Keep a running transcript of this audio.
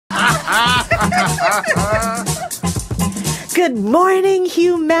Good morning,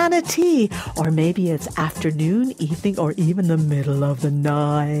 humanity! Or maybe it's afternoon, evening, or even the middle of the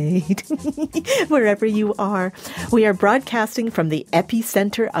night. Wherever you are, we are broadcasting from the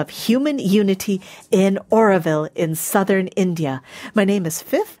epicenter of human unity in Oroville in southern India. My name is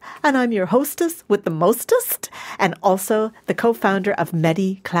Fifth, and I'm your hostess with the mostest, and also the co-founder of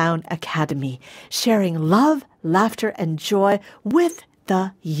MediClown Academy, sharing love, laughter, and joy with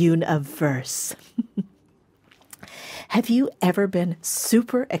the universe. Have you ever been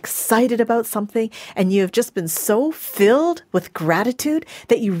super excited about something and you have just been so filled with gratitude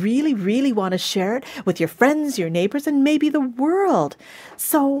that you really, really want to share it with your friends, your neighbors, and maybe the world?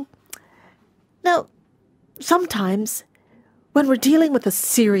 So, now, sometimes when we're dealing with a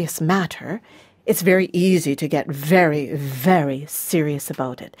serious matter, it's very easy to get very, very serious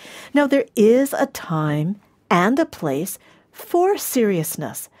about it. Now, there is a time and a place for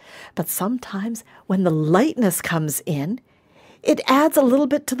seriousness. But sometimes when the lightness comes in, it adds a little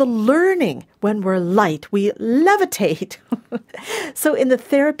bit to the learning. When we're light, we levitate. So in the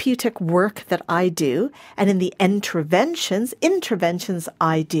therapeutic work that I do, and in the interventions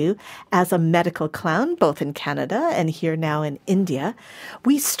I do as a medical clown, both in Canada and here now in India,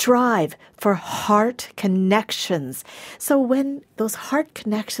 we strive for heart connections. So when those heart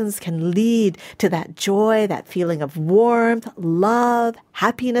connections can lead to that joy, that feeling of warmth, love,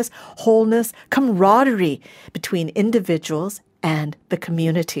 happiness, wholeness, camaraderie between individuals and the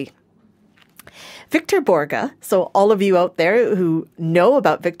community. Victor Borge, so all of you out there who know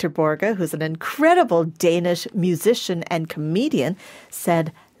about Victor Borge, who's an incredible Danish musician and comedian,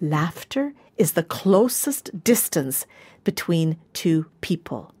 said, laughter is the closest distance between two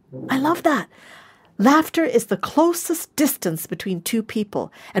people. I love that. Laughter is the closest distance between two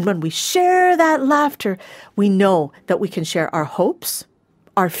people. And when we share that laughter, we know that we can share our hopes,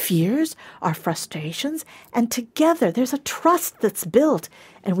 our fears, our frustrations, and together there's a trust that's built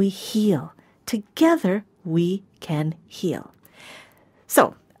and we heal. Together we can heal.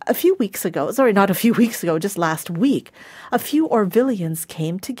 So, just last week, a few Orvillians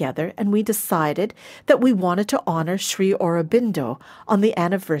came together and we decided that we wanted to honor Sri Aurobindo on the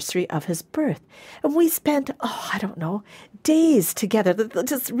anniversary of his birth. And we spent, days together,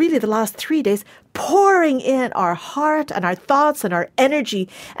 just really the last 3 days, pouring in our heart and our thoughts and our energy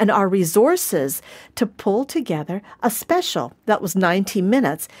and our resources to pull together a special that was 90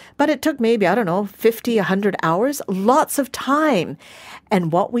 minutes, but it took maybe, 50, 100 hours, lots of time.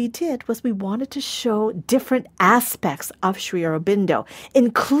 And what we did was we wanted to show different aspects of Sri Aurobindo,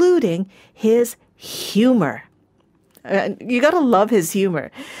 including his humor. You got to love his humor.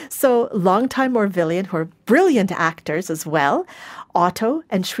 So longtime Orvillian, who are brilliant actors as well, Otto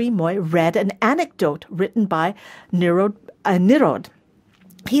and Sri Moy read an anecdote written by Nirod.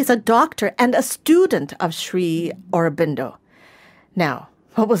 He's a doctor and a student of Sri Aurobindo. Now,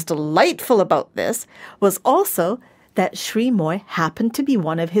 what was delightful about this was also that Sri Moy happened to be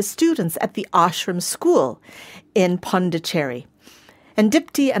one of his students at the ashram school in Pondicherry. And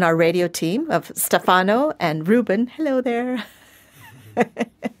Dipti and our radio team of Stefano and Ruben, hello there.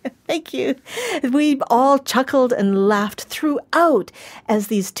 Thank you. We all chuckled and laughed throughout as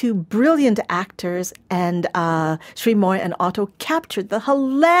these two brilliant actors and Sri Moy and Otto captured the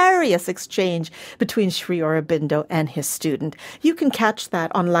hilarious exchange between Sri Aurobindo and his student. You can catch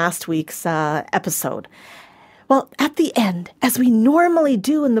that on last week's episode. Well, at the end, as we normally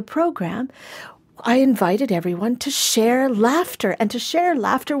do in the program, I invited everyone to share laughter and to share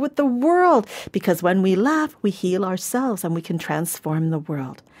laughter with the world, because when we laugh, we heal ourselves and we can transform the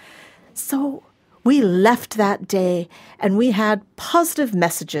world. So we left that day and we had positive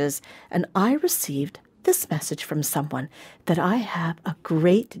messages, and I received this message from someone that I have a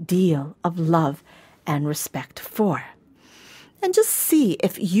great deal of love and respect for. And just see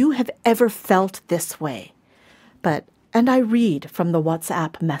if you have ever felt this way. And I read from the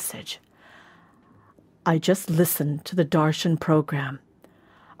WhatsApp message. I just listened to the Darshan program.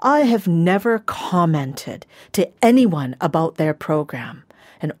 I have never commented to anyone about their program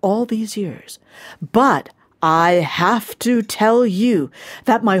in all these years, but I have to tell you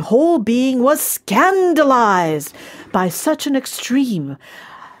that my whole being was scandalized by such an extreme,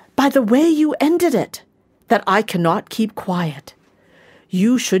 by the way you ended it, that I cannot keep quiet.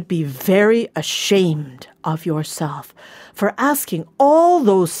 You should be very ashamed of yourself for asking all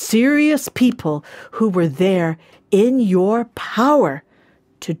those serious people who were there in your power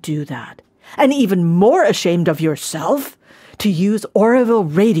to do that. And even more ashamed of yourself to use Oroville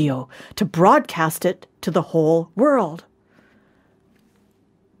radio to broadcast it to the whole world.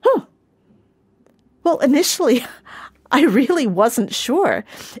 Well, initially, I really wasn't sure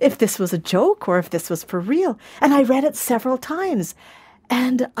if this was a joke or if this was for real. And I read it several times.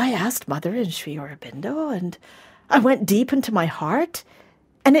 And I asked Mother in Sri Aurobindo, and I went deep into my heart.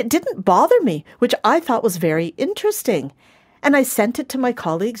 And it didn't bother me, which I thought was very interesting. And I sent it to my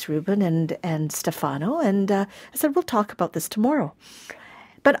colleagues, Ruben and Stefano, and I said, we'll talk about this tomorrow.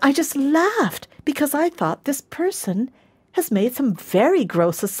 But I just laughed because I thought this person has made some very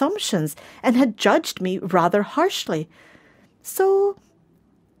gross assumptions and had judged me rather harshly. So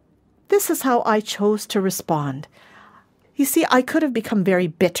this is how I chose to respond. You see, I could have become very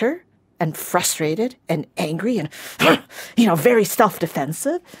bitter and frustrated and angry and, very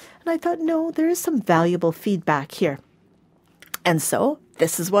self-defensive. And I thought, no, there is some valuable feedback here. And so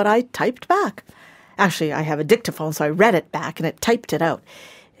this is what I typed back. Actually, I have a dictaphone, so I read it back and it typed it out.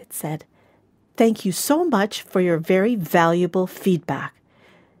 It said, "Thank you so much for your very valuable feedback.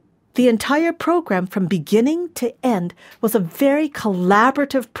 The entire program from beginning to end was a very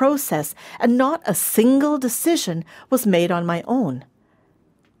collaborative process, and not a single decision was made on my own.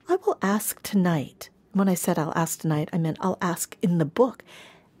 I will ask tonight." When I said I'll ask tonight, I meant I'll ask in the book,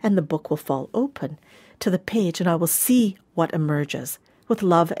 and the book will fall open to the page, and I will see what emerges. With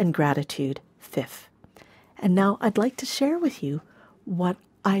love and gratitude, Fifth. And now I'd like to share with you what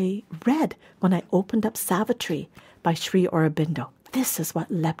I read when I opened up Savitri by Sri Aurobindo. This is what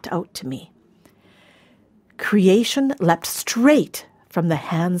leapt out to me. Creation leapt straight from the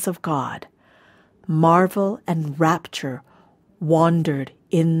hands of God. Marvel and rapture wandered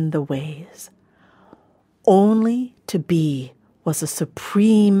in the ways. Only to be was a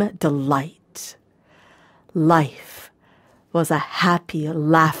supreme delight. Life was a happy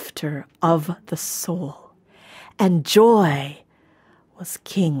laughter of the soul, and joy was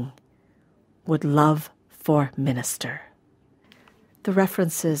king, would love for minister. The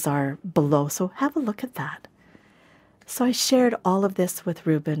references are below, so have a look at that. So I shared all of this with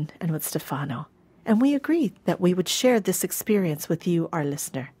Ruben and with Stefano, and we agreed that we would share this experience with you, our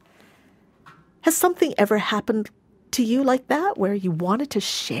listener. Has something ever happened to you like that, where you wanted to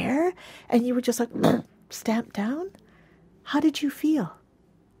share and you were just like, stamped down? How did you feel?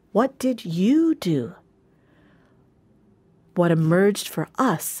 What did you do? What emerged for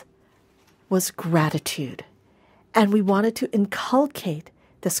us was gratitude. And we wanted to inculcate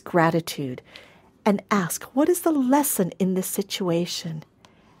this gratitude and ask, what is the lesson in this situation?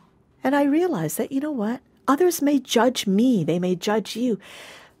 And I realized that, you know what? Others may judge me, they may judge you.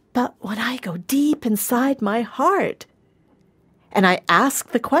 But when I go deep inside my heart and I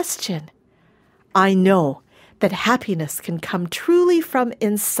ask the question, I know that happiness can come truly from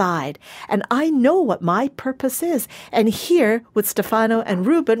inside. And I know what my purpose is. And here with Stefano and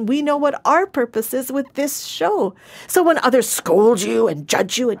Ruben, we know what our purpose is with this show. So when others scold you and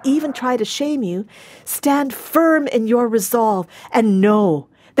judge you and even try to shame you, stand firm in your resolve and know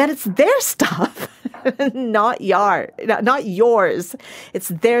that it's their stuff, not yours. It's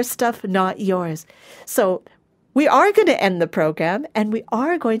their stuff, not yours. So we are going to end the program, and we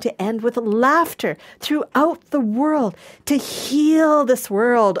are going to end with laughter throughout the world to heal this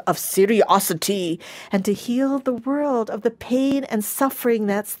world of seriosity and to heal the world of the pain and suffering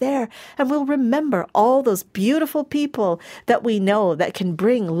that's there. And we'll remember all those beautiful people that we know that can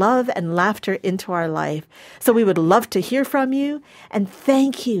bring love and laughter into our life. So we would love to hear from you, and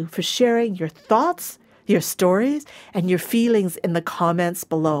thank you for sharing your thoughts, your stories, and your feelings in the comments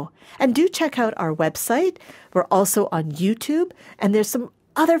below. And do check out our website. We're also on YouTube, and there's some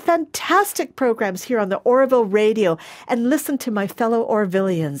other fantastic programs here on the Oroville Radio. And listen to my fellow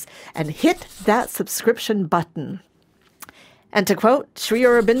Orvillians and hit that subscription button. And to quote Sri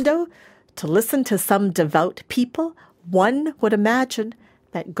Aurobindo, to listen to some devout people, one would imagine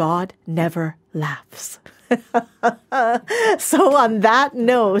that God never laughs. So on that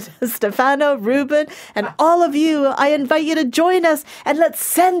note, Stefano, Ruben, and all of you, I invite you to join us, and let's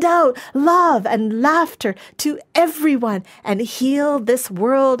send out love and laughter to everyone and heal this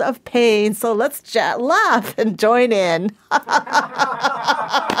world of pain. So let's laugh and join in.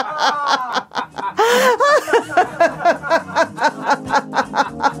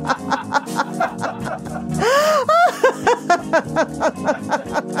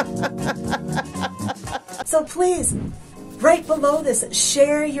 So please, right below this,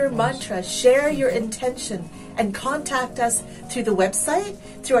 share your mantra, share your intention, and contact us through the website,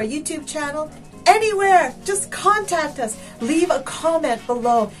 through our YouTube channel, anywhere. Just contact us. Leave a comment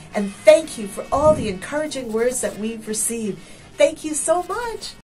below. And thank you for all the encouraging words that we've received. Thank you so much.